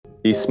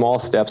these small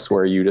steps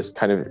where you just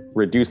kind of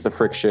reduce the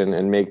friction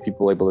and make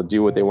people able to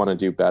do what they want to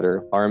do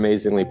better are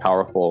amazingly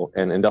powerful,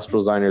 and industrial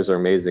designers are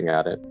amazing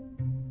at it.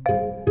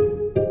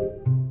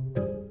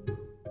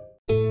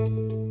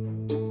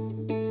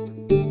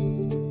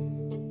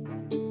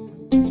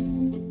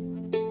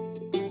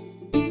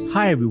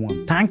 Hi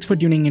everyone, thanks for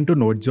tuning into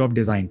Nodes of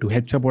Design. To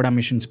help support our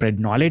mission spread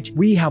knowledge,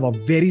 we have a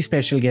very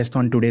special guest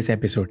on today's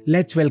episode.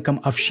 Let's welcome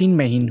Afshin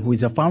Mahin, who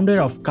is a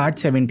founder of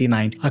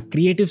Cart79, a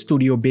creative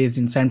studio based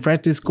in San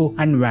Francisco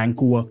and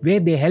Vancouver, where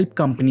they help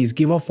companies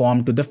give a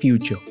form to the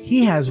future.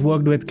 He has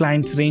worked with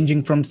clients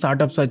ranging from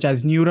startups such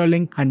as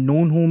Neuralink and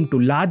Known Home to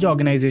large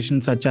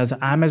organizations such as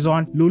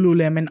Amazon,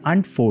 Lululemon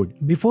and Ford.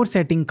 Before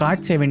setting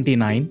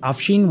Cart79,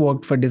 Afshin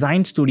worked for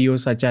design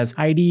studios such as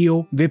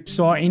IDEO,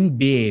 Whipsaw in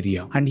Bay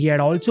Area, and he had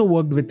also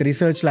worked with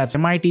research labs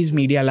MIT's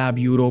Media Lab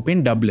Europe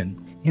in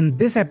Dublin. In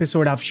this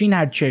episode, Afshin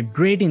had shared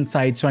great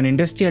insights on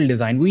industrial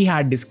design. We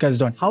had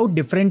discussed on how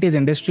different is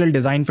industrial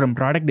design from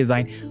product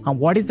design and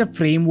what is the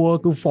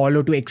framework to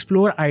follow to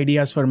explore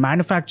ideas for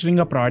manufacturing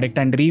a product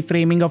and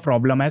reframing a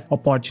problem as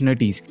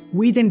opportunities.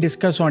 We then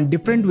discuss on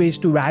different ways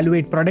to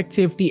evaluate product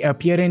safety,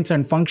 appearance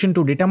and function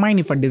to determine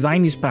if a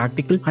design is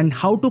practical and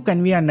how to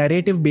convey a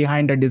narrative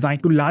behind a design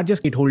to larger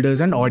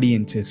stakeholders and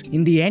audiences.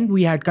 In the end,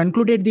 we had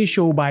concluded the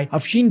show by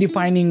Afshin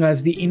defining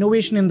as the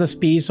innovation in the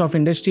space of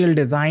industrial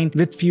design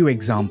with few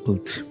examples.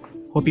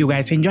 Hope you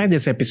guys enjoyed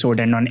this episode,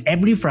 and on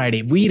every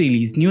Friday we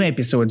release new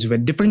episodes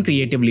with different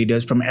creative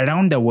leaders from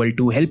around the world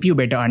to help you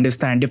better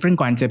understand different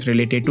concepts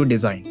related to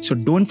design. So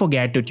don't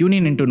forget to tune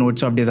in into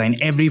Notes of Design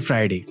every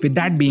Friday. With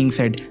that being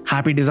said,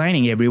 happy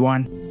designing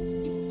everyone.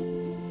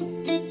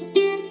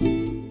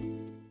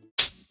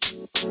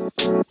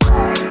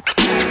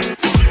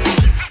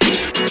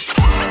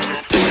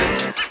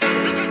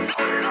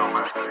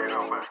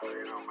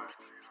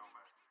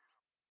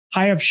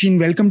 Hi Afshin,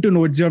 welcome to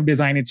Nodes of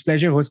Design. It's a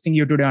pleasure hosting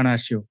you today on our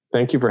show.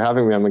 Thank you for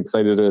having me. I'm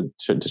excited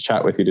to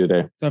chat with you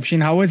today. So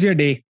Afshin, how was your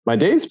day? My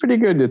day is pretty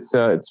good. It's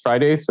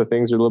Friday, so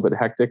things are a little bit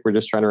hectic. We're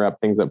just trying to wrap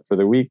things up for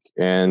the week,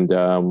 and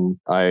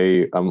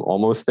I am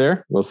almost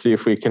there. We'll see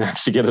if we can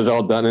actually get it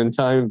all done in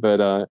time,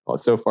 but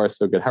so far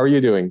so good. How are you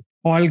doing?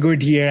 All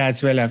good here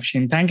as well,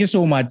 Afshin. Thank you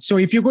so much. So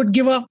if you could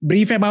give a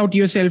brief about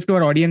yourself to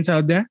our audience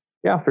out there.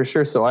 Yeah, for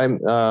sure. So I'm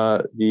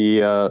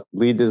the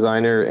lead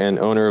designer and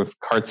owner of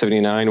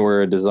Cart79.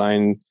 We're a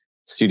design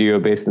studio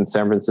based in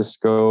San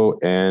Francisco,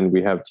 and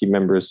we have team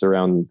members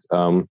around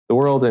the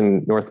world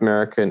in North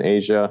America and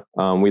Asia.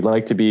 We'd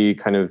like to be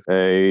kind of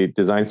a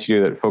design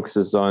studio that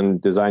focuses on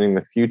designing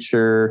the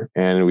future,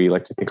 and we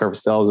like to think of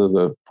ourselves as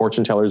the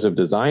fortune tellers of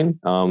design.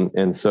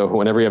 And so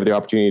whenever you have the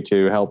opportunity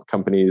to help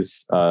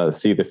companies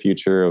see the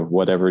future of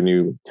whatever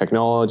new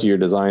technology or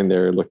design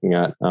they're looking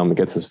at, it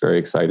gets us very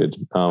excited.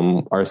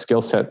 Our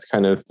skill sets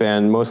kind of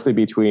span mostly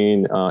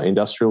between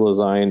industrial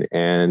design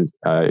and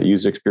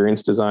user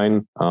experience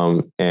design.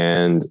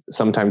 And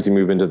sometimes we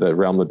move into the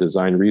realm of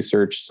design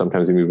research.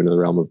 Sometimes we move into the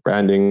realm of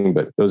branding,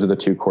 but those are the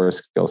two core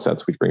skill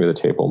sets we bring to the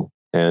table.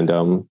 And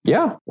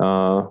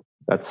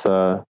that's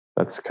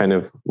kind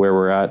of where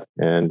we're at.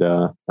 And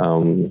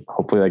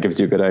hopefully that gives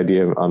you a good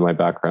idea on my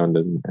background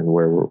and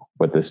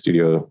what the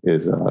studio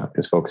is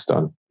focused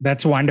on.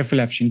 That's wonderful,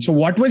 Afshin. So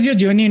what was your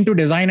journey into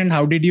design and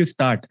how did you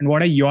start? And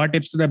what are your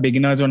tips to the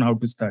beginners on how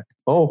to start?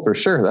 Oh, for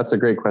sure. That's a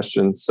great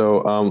question.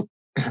 So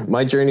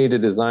my journey to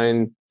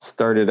design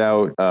started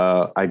out,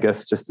 I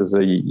guess, just as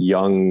a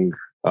young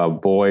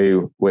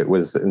boy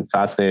was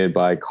fascinated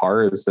by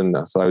cars. And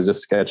so I was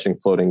just sketching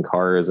floating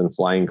cars and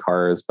flying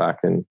cars back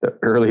in the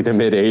early to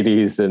mid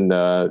 80s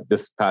and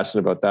just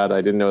passionate about that.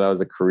 I didn't know that was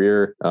a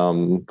career,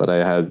 but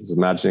I was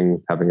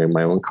imagining having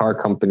my own car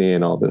company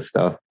and all this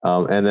stuff.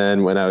 And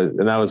then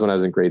that was when I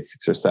was in grade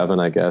 6 or 7,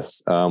 I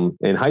guess.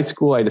 In high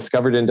school, I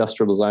discovered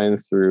industrial design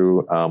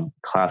through a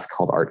class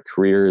called Art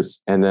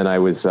Careers. And then I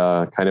was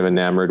kind of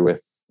enamored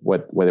with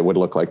what it would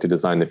look like to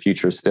design the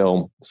future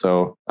still.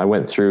 So I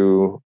went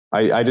through,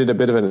 I did a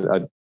bit of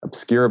an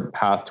obscure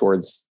path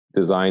towards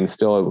design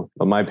still.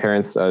 My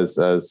parents, as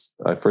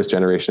first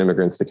generation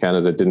immigrants to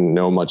Canada, didn't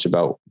know much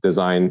about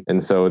design.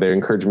 And so they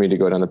encouraged me to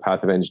go down the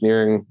path of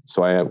engineering.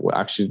 So I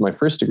actually did my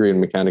first degree in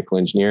mechanical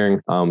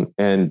engineering.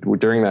 And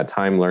during that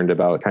time learned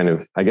about kind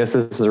of, I guess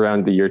this is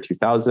around the year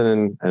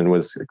 2000 and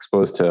was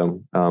exposed to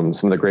some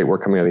of the great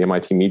work coming out of the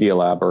MIT Media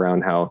Lab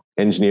around how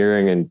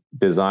engineering and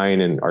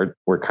design and art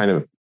were kind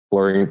of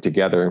blurring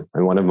together.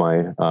 And one of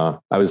my,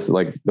 I was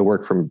like the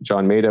work from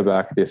John Maeda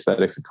back at the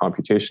Aesthetics and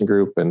Computation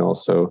Group, and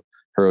also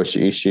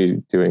Hiroshi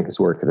Ishii doing his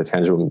work at the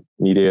Tangible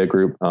Media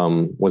Group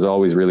was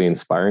always really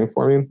inspiring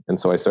for me. And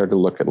so I started to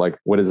look at like,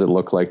 what does it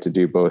look like to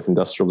do both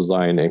industrial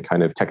design and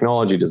kind of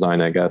technology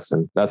design, I guess.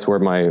 And that's where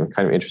my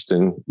kind of interest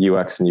in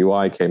UX and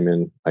UI came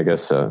in, I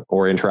guess,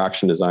 or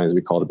interaction design as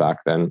we called it back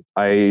then.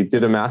 I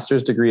did a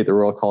master's degree at the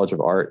Royal College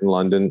of Art in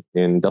London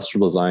in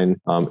industrial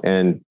design.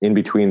 And in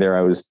between there,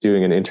 I was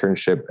doing an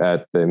internship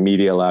at the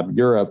Media Lab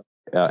Europe,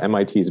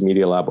 MIT's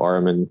Media Lab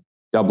Arm in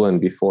Dublin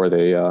before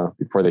they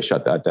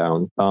shut that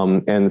down,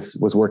 and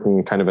was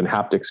working kind of in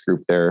haptics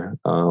group there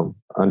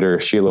under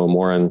Sheila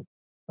O'Moran.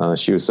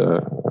 She was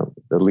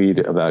the lead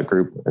of that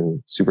group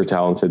and super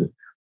talented,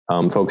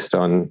 focused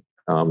on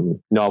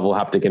novel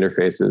haptic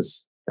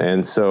interfaces.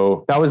 And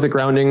so that was the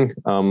grounding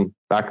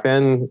back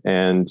then.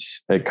 And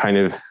it kind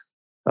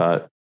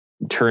of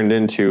turned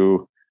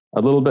into a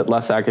little bit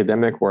less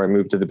academic, where I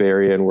moved to the Bay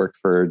Area and worked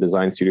for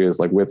design studios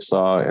like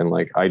Whipsaw and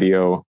like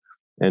IDEO,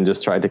 and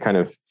just tried to kind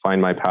of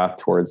find my path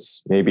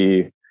towards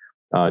maybe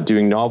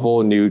doing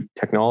novel new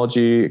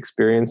technology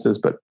experiences,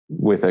 but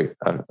with a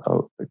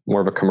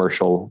more of a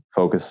commercial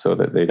focus so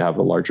that they'd have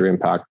a larger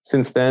impact.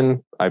 Since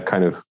then, I've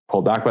kind of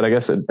pulled back, but I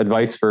guess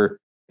advice for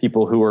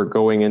people who are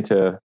going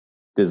into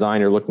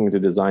design or looking to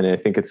design, I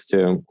think it's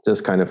to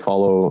just kind of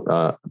follow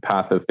a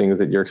path of things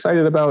that you're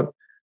excited about.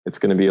 It's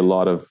going to be a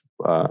lot of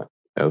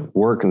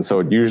work. And so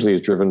it usually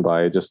is driven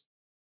by just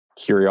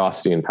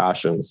curiosity and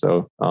passion.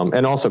 So,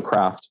 and also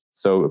craft.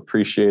 So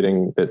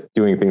appreciating that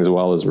doing things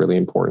well is really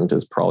important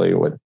is probably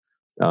what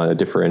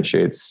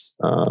differentiates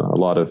a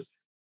lot of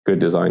good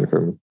design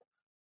from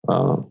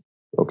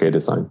okay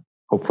design.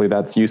 Hopefully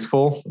that's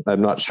useful.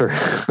 I'm not sure.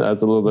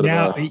 That's a little bit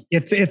of a...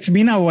 It's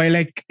been a while.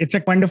 Like, it's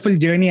a wonderful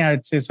journey, I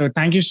would say. So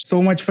thank you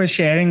so much for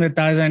sharing with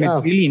us, and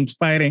it's really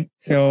inspiring.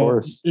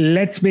 So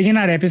let's begin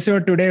our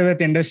episode today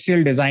with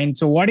industrial design.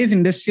 So what is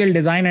industrial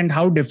design and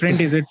how different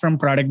is it from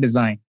product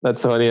design?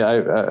 That's funny.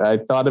 I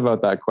thought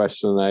about that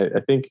question. I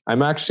think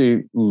I'm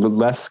actually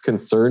less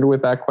concerned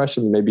with that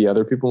question than maybe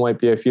other people might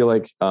be. I feel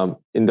like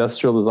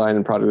industrial design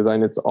and product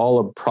design, it's all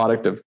a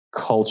product of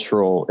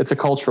it's a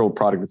cultural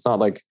product. It's not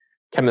like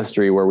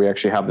chemistry, where we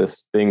actually have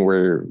this thing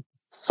we're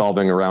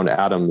solving around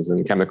atoms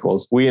and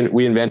chemicals. We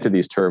invented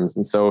these terms.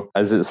 And so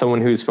as someone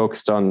who's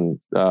focused on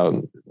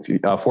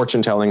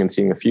fortune telling and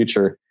seeing the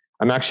future,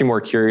 I'm actually more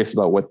curious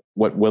about what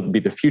will be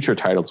the future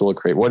titles we'll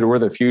create. What were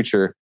the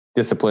future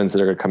disciplines that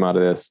are going to come out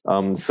of this?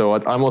 So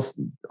I almost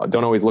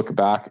don't always look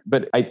back,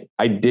 but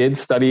I did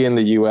study in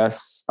the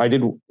US. I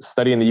did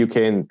study in the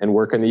UK and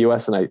work in the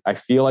US. And I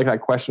feel like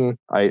that question,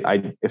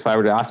 if I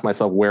were to ask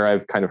myself where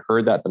I've kind of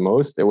heard that the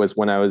most, it was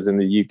when I was in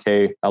the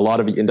UK. A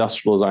lot of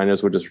industrial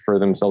designers would just refer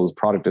themselves as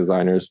product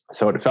designers.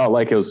 So it felt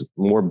like it was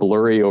more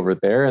blurry over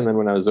there. And then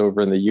when I was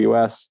over in the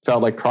US, it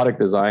felt like product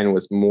design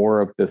was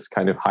more of this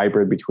kind of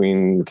hybrid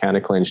between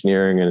mechanical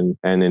engineering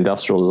and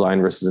industrial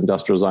design, versus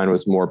industrial design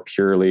was more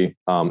purely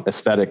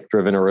aesthetic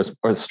driven, or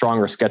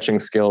stronger sketching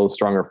skills,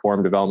 stronger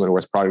form development,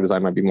 whereas product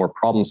design might be more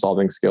problem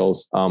solving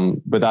skills.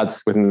 But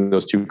that's within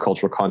those two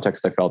cultural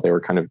contexts, I felt they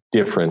were kind of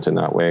different in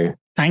that way.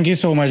 Thank you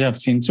so much,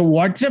 Afseen. So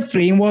what's the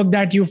framework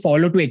that you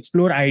follow to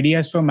explore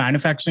ideas for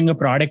manufacturing a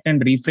product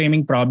and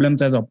reframing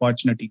problems as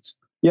opportunities?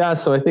 Yeah,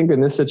 so I think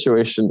in this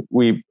situation,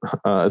 we,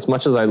 as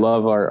much as I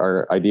love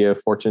our idea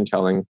of fortune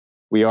telling,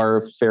 we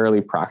are fairly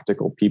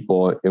practical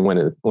people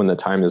when the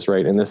time is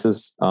right. And this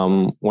is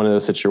one of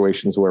those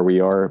situations where we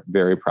are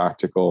very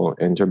practical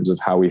in terms of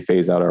how we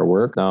phase out our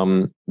work.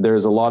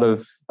 There's a lot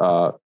of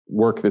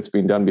work that's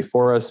been done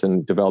before us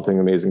and developing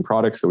amazing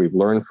products that we've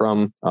learned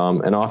from.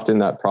 And often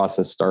that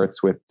process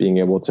starts with being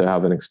able to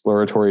have an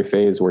exploratory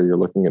phase where you're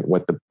looking at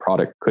what the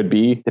product could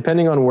be.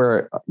 Depending on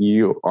where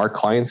our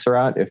clients are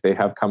at, if they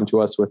have come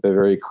to us with a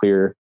very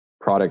clear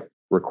product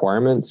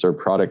requirements or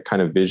product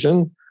kind of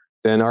vision,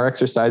 then our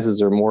exercises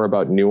are more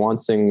about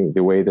nuancing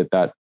the way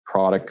that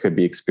product could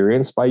be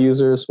experienced by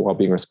users while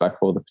being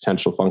respectful of the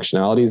potential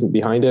functionalities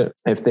behind it.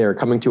 If they're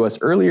coming to us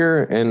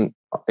earlier and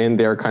in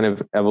their kind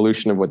of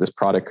evolution of what this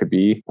product could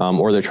be,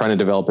 or they're trying to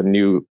develop a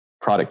new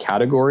product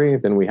category,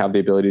 then we have the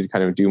ability to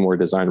kind of do more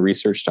design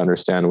research to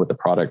understand what the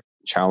product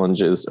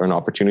challenges and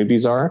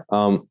opportunities are.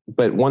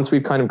 But once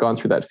we've kind of gone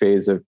through that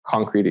phase of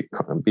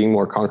being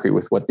more concrete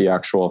with what the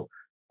actual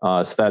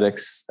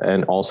aesthetics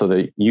and also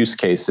the use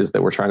cases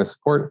that we're trying to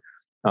support,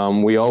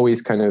 we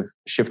always kind of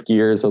shift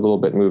gears a little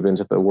bit, move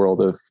into the world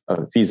of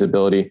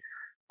feasibility.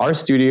 Our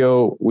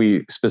studio,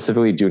 we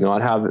specifically do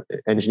not have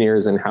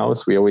engineers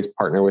in-house. We always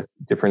partner with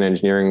different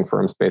engineering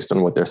firms based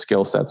on what their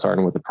skill sets are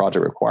and what the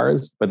project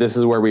requires. But this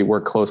is where we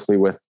work closely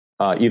with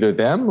either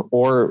them,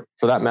 or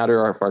for that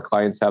matter, if our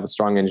clients have a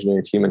strong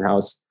engineering team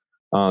in-house,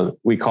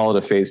 we call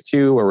it a phase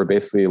 2, where we're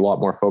basically a lot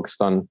more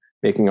focused on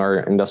making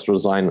our industrial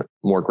design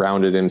more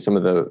grounded in some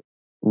of the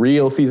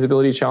real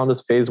feasibility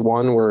challenges. Phase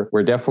 1,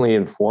 we're definitely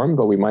informed,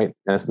 but we might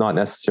not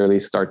necessarily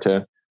start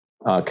to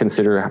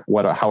consider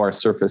how our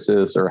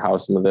surfaces or how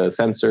some of the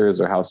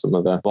sensors or how some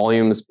of the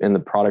volumes in the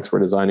products we're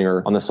designing,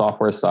 or on the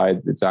software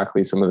side,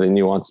 exactly some of the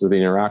nuances of the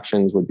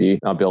interactions would be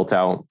built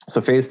out. So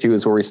phase 2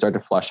 is where we start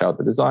to flesh out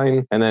the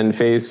design. And then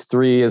phase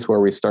 3 is where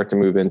we start to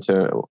move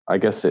into, I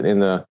guess in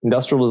the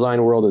industrial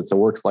design world, it's a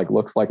looks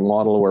like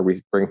model where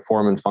we bring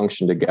form and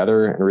function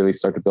together and really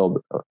start to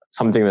build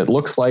something that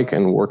looks like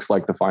and works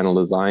like the final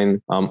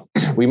design.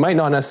 We might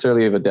not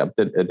necessarily have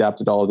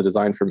adapted all of the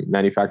design for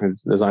manufacturing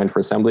design for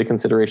assembly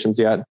considerations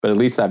yet, but at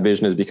least that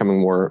vision is becoming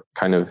more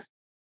kind of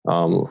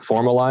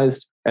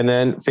formalized. And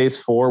then phase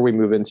 4, we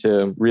move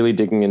into really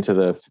digging into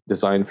the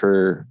design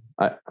for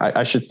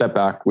I should step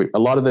back. A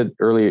lot of the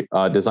early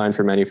design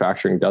for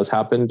manufacturing does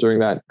happen during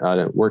that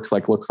looks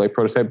like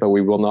prototype, but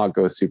we will not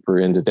go super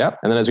into depth.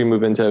 And then as we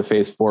move into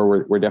phase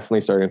 4, we're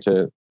definitely starting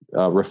to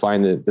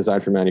refine the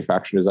design for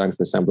manufacturing, design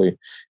for assembly.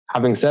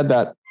 Having said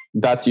that,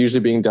 that's usually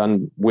being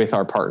done with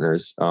our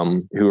partners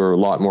who are a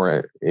lot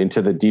more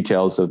into the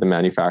details of the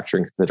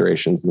manufacturing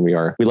considerations than we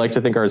are. We like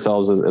to think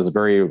ourselves as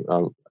very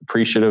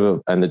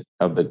appreciative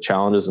of the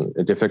challenges and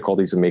the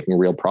difficulties of making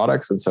real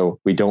products. And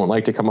so we don't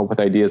like to come up with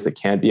ideas that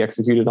can't be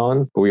executed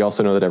on, but we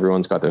also know that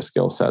everyone's got their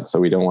skill set. So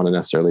we don't want to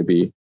necessarily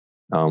be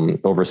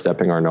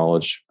overstepping our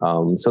knowledge.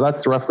 So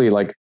that's roughly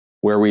like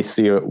where we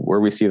see the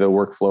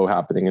workflow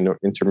happening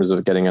in terms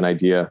of getting an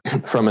idea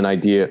from an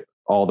idea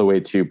all the way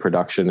to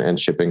production and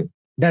shipping.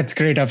 That's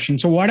great, Afshin.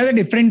 So what are the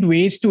different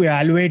ways to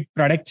evaluate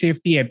product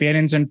safety,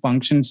 appearance, and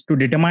functions to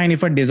determine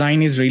if a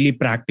design is really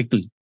practical?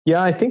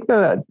 Yeah, I think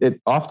that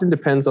it often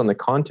depends on the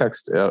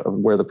context of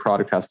where the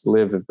product has to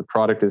live. If the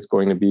product is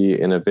going to be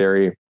in a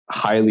very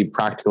highly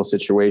practical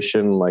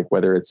situation, like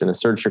whether it's in a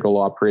surgical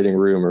operating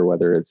room or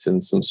whether it's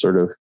in some sort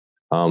of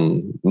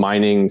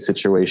mining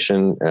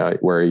situation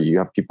where you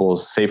have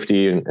people's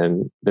safety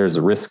and there's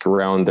a risk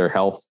around their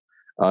health,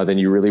 then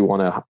you really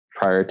want to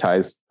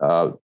prioritize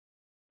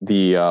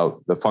the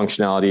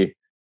functionality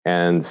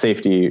and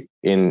safety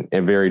in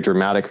a very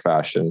dramatic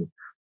fashion.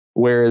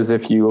 Whereas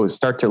if you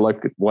start to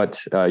look at what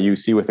you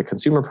see with a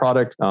consumer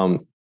product,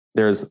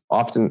 there's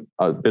often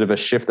a bit of a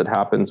shift that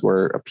happens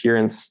where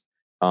appearance,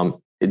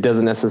 it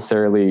doesn't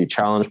necessarily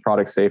challenge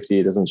product safety.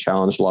 It doesn't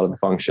challenge a lot of the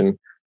function,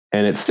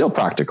 and it's still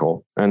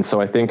practical. And so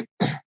I think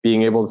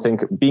being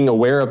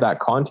aware of that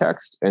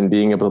context and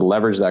being able to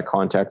leverage that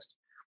context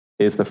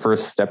is the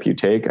first step you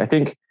take. I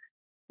think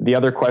the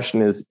other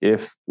question is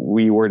if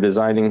we were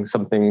designing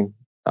something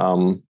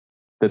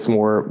that's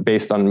more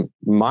based on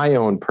my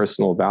own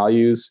personal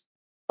values.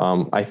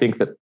 I think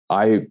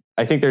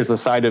there's the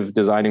side of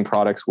designing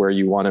products where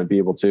you want to be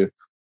able to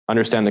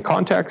understand the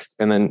context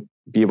and then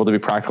be able to be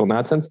practical in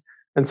that sense.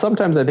 And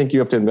sometimes I think you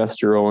have to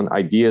invest your own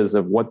ideas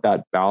of what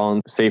that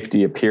balance,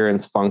 safety,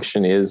 appearance,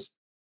 function is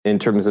in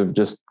terms of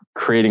just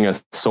creating a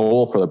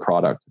soul for the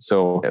product.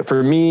 So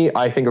for me,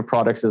 I think of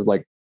products as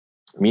like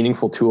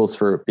meaningful tools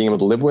for being able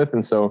to live with.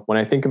 And so when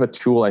I think of a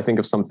tool, I think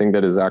of something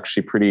that is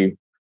actually pretty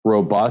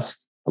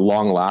robust,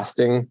 long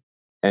lasting,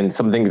 and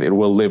something that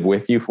will live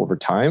with you over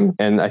time.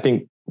 And I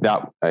think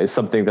that is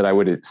something that I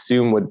would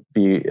assume would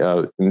be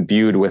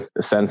imbued with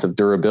a sense of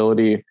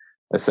durability,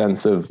 a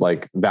sense of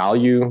like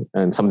value,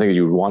 and something that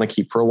you would want to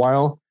keep for a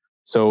while.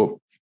 So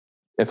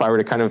if I were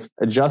to kind of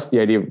adjust the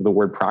idea of the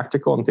word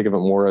practical and think of it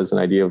more as an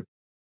idea of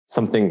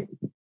something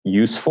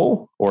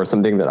useful or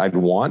something that I'd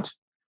want,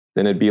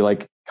 then it'd be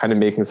like kind of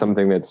making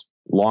something that's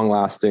long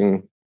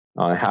lasting,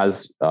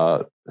 has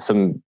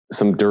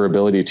some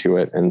durability to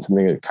it, and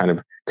something that kind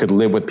of could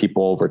live with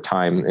people over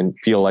time and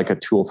feel like a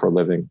tool for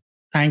living.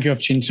 Thank you,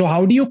 Afshin. So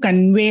how do you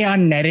convey a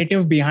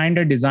narrative behind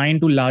a design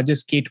to larger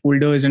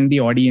stakeholders and the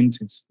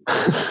audiences?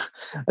 I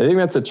think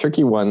that's a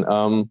tricky one.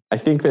 I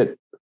think that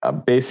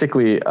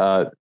basically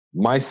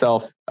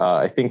myself,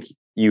 I think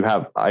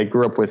I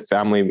grew up with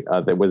family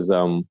that was,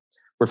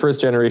 we're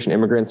first generation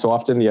immigrants. So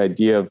often the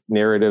idea of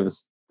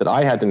narratives that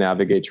I had to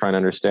navigate trying to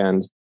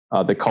understand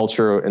the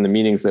culture and the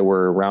meanings that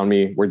were around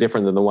me were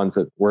different than the ones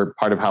that were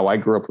part of how I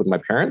grew up with my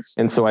parents.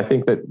 And so I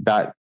think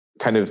that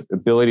kind of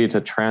ability to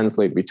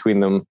translate between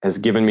them has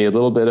given me a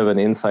little bit of an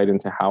insight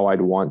into how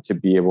I'd want to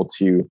be able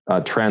to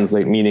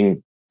translate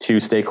meaning to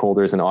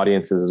stakeholders and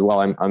audiences as well.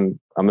 I'm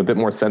a bit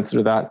more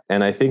sensitive to that.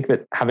 And I think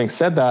that having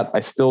said that, I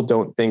still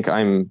don't think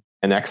I'm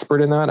an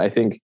expert in that. I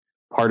think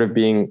part of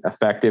being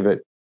effective at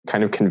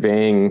kind of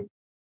conveying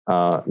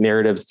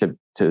narratives to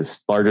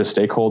larger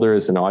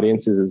stakeholders and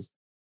audiences is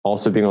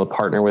also being able to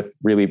partner with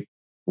really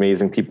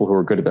amazing people who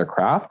are good at their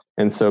craft.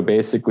 And so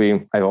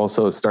basically, I've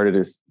also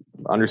started to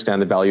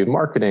understand the value of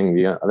marketing,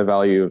 the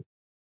value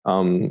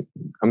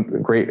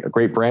of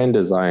great brand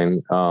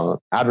design,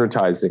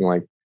 advertising.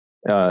 Like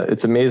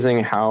it's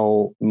amazing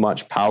how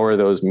much power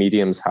those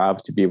mediums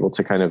have to be able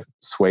to kind of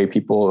sway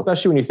people,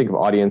 especially when you think of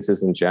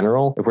audiences in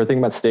general. If we're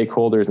thinking about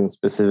stakeholders and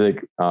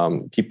specific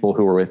people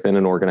who are within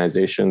an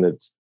organization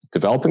that's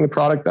developing the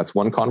product, that's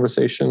one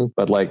conversation.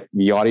 But like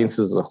the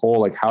audiences as a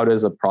whole, like how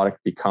does a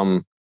product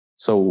become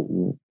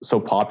so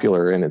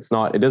popular? And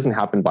it doesn't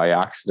happen by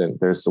accident.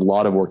 There's a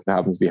lot of work that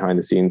happens behind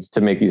the scenes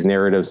to make these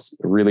narratives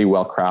really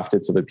well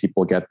crafted so that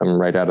people get them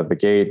right out of the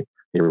gate.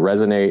 They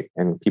resonate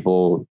and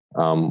people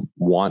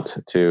want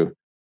to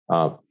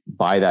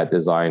buy that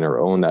design or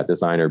own that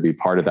design or be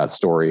part of that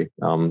story.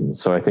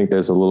 So I think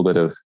there's a little bit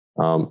of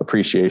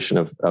appreciation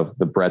of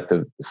the breadth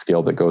of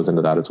skill that goes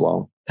into that as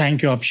well.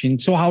 Thank you,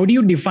 Afshin. So how do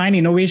you define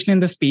innovation in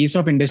the space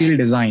of industrial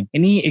design?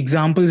 Any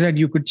examples that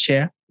you could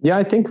share? Yeah,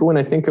 I think when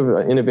I think of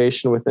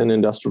innovation within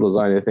industrial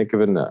design, I think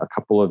of it in a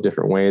couple of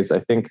different ways.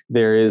 I think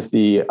there is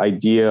the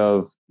idea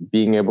of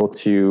being able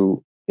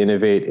to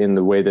innovate in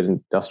the way that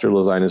industrial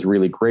design is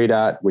really great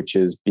at, which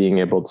is being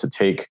able to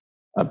take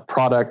a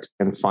product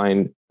and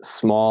find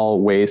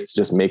small ways to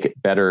just make it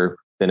better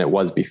than it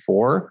was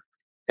before.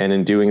 And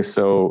in doing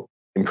so,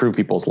 improve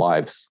people's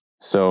lives.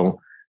 So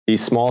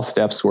these small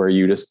steps where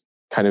you just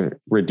kind of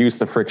reduce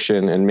the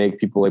friction and make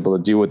people able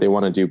to do what they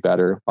want to do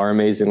better are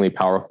amazingly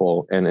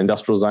powerful, and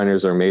industrial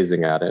designers are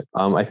amazing at it.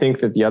 I think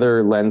that the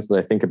other lens that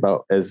I think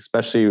about is,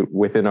 especially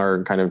within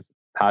our kind of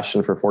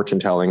passion for fortune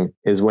telling,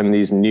 is when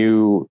these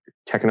new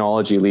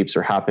technology leaps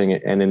are happening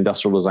and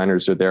industrial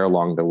designers are there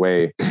along the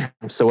way.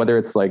 So whether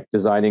it's like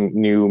designing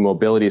new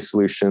mobility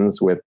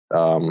solutions with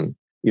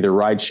either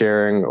ride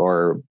sharing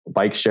or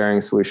bike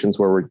sharing solutions,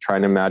 where we're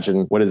trying to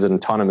imagine what does an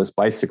autonomous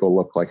bicycle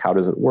look like? How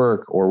does it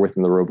work? Or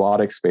within the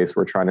robotic space,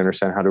 we're trying to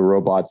understand how do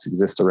robots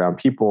exist around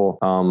people?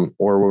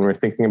 Or when we're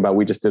thinking about,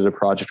 we just did a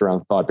project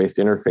around thought-based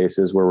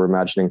interfaces where we're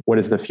imagining what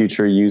does the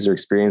future user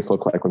experience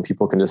look like when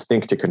people can just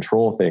think to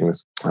control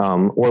things?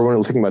 Or when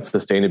we're thinking about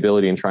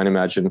sustainability and trying to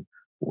imagine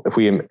if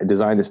we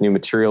design this new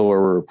material where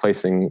we're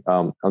replacing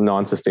a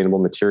non-sustainable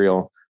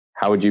material,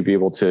 how would you be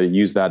able to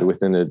use that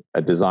within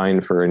a design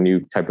for a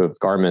new type of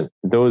garment?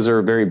 Those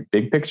are very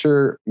big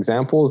picture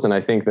examples. And I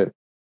think that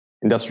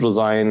industrial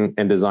design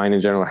and design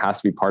in general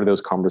has to be part of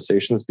those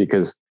conversations,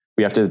 because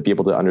we have to be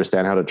able to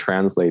understand how to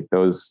translate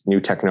those new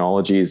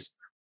technologies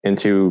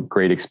into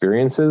great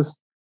experiences.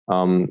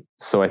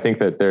 So I think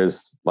that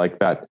there's like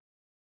that.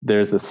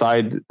 There's the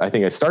side I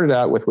think I started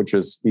out with, which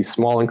was these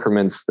small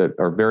increments that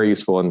are very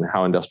useful in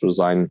how industrial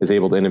design is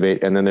able to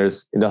innovate. And then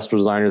there's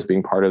industrial designers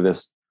being part of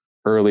this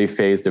early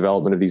phase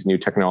development of these new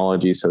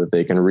technologies so that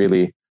they can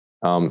really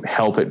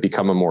help it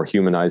become a more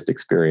humanized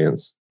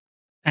experience.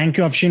 Thank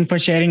you, Afshin, for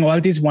sharing all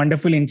these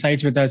wonderful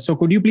insights with us. So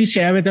could you please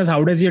share with us,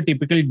 how does your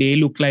typical day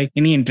look like?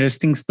 Any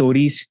interesting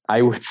stories?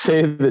 I would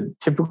say the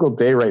typical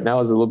day right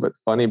now is a little bit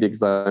funny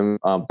because I'm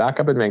back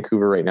up in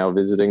Vancouver right now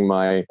visiting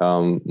my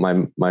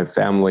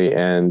family,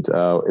 and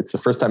it's the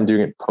first time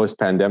doing it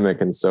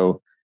post-pandemic. And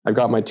so I've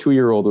got my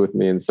 2-year-old with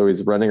me, and so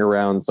he's running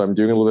around. So I'm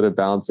doing a little bit of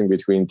balancing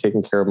between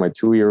taking care of my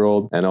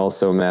 2-year-old and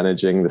also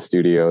managing the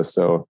studio.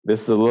 So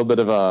this is a little bit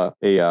of a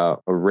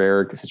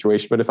rare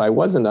situation. But if I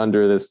wasn't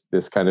under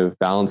this kind of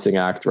balancing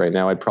act right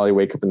now, I'd probably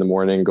wake up in the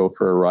morning, go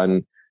for a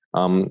run.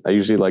 I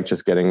usually like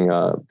just getting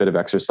a bit of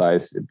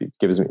exercise. It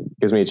gives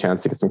me a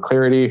chance to get some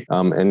clarity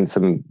and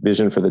some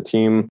vision for the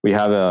team. We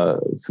have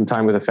some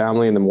time with the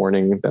family in the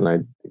morning. Then I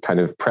kind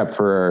of prep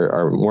for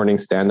our morning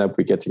stand-up.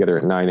 We get together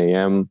at 9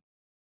 a.m.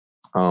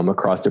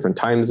 Across different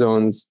time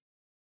zones.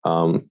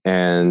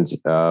 And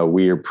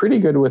we are pretty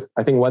good with,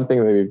 I think one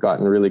thing that we've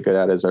gotten really good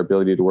at is our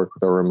ability to work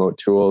with our remote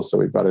tools. So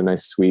we've got a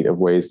nice suite of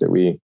ways that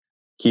we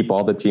keep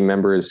all the team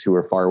members who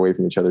are far away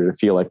from each other to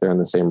feel like they're in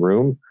the same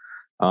room.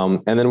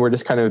 And then we're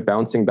just kind of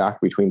bouncing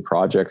back between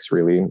projects,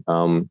 really.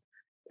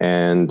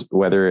 And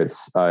whether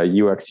it's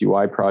UX,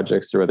 UI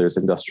projects, or whether it's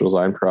industrial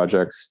design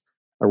projects,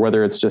 or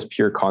whether it's just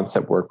pure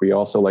concept work. We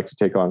also like to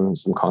take on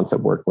some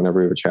concept work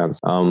whenever we have a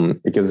chance.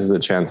 It gives us a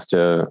chance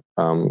to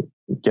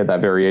get that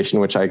variation,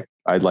 which I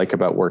like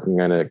about working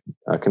in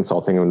a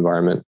consulting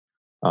environment.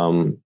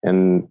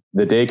 And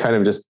the day kind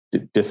of just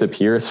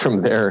disappears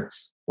from there.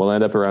 We'll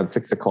end up around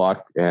 6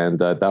 o'clock.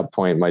 And at that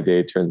point, my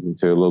day turns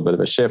into a little bit of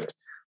a shift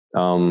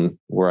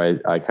where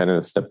I kind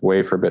of step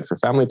away for a bit for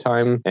family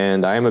time.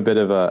 And I am a bit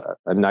of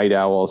a night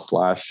owl /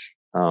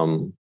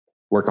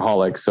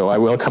 workaholic. So I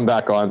will come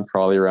back on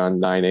probably around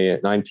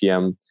 9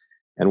 p.m.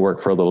 and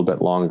work for a little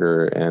bit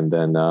longer and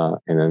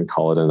then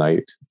call it a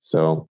night.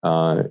 So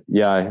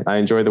yeah, I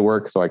enjoy the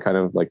work. So I kind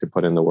of like to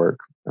put in the work.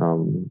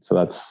 So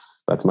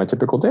that's my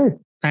typical day.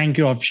 Thank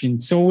you,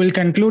 Afshin. So we'll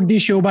conclude the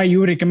show by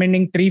you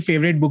recommending 3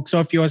 favorite books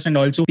of yours and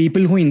also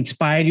people who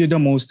inspire you the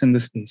most in the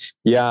space.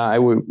 Yeah, I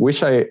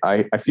wish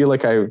I feel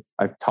like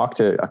I've talked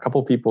to a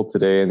couple people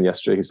today and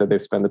yesterday who said they've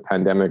spent the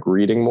pandemic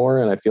reading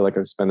more, and I feel like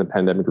I've spent the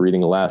pandemic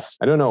reading less.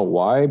 I don't know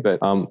why, but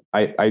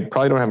I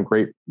probably don't have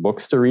great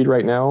books to read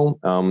right now.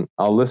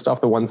 I'll list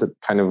off the ones that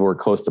kind of were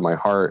close to my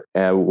heart.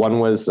 One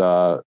was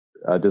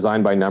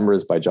Design by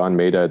Numbers by John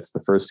Maeda. It's the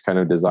first kind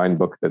of design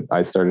book that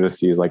I started to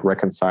see is like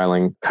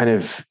reconciling kind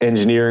of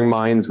engineering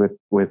minds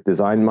with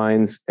design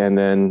minds. And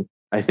then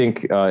I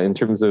think in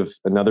terms of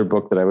another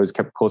book that I always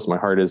kept close to my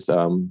heart is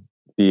the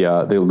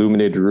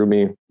Illuminated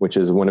Rumi, which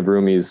is one of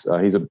Rumi's.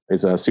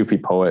 He's a Sufi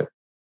poet.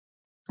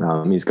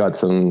 He's got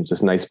some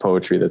just nice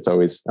poetry that's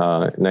always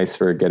nice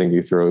for getting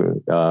you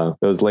through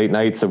those late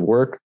nights of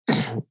work.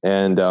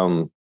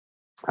 And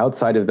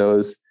outside of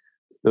those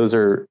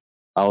are,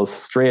 I'll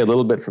stray a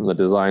little bit from the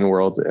design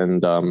world.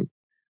 And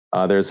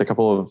there's a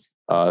couple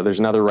of, there's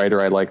another writer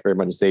I like very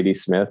much, Zadie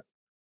Smith.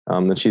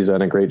 And she's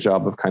done a great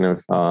job of kind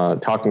of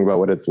talking about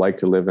what it's like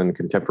to live in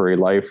contemporary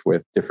life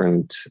with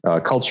different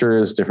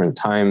cultures, different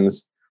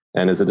times.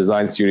 And as a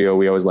design studio,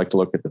 we always like to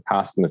look at the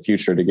past and the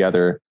future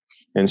together.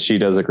 And she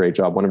does a great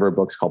job. One of her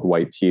books called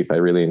White Teeth, I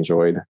really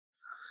enjoyed.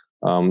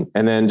 And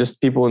then just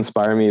people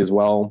inspire me as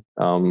well.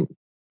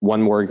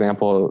 One more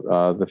example,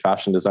 the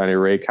fashion designer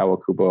Rei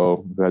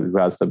Kawakubo, who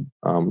has the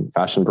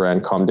fashion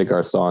brand Comme des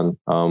Garçons.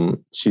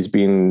 She's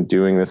been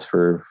doing this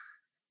for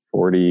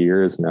 40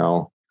 years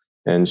now.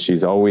 And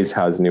she's always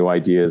has new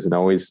ideas and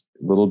always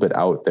a little bit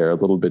out there, a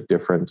little bit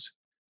different.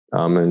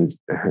 and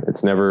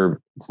it's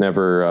never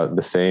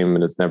the same,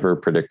 and it's never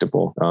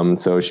predictable.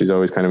 So she's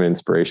always kind of an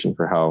inspiration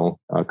for how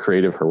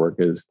creative her work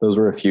is. Those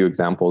were a few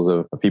examples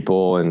of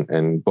people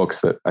and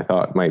books that I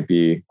thought might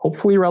be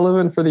hopefully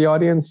relevant for the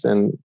audience,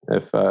 and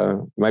if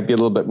might be a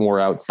little bit more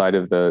outside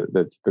of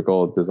the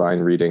typical design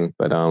reading,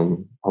 but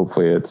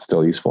hopefully it's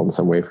still useful in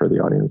some way for the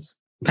audience.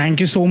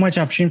 Thank you so much,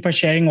 Afshin, for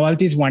sharing all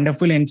these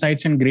wonderful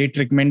insights and great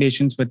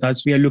recommendations with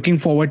us. We are looking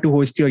forward to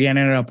host you again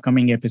in our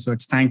upcoming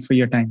episodes. Thanks for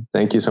your time.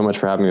 Thank you so much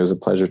for having me. It was a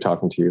pleasure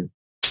talking to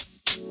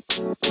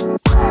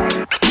you.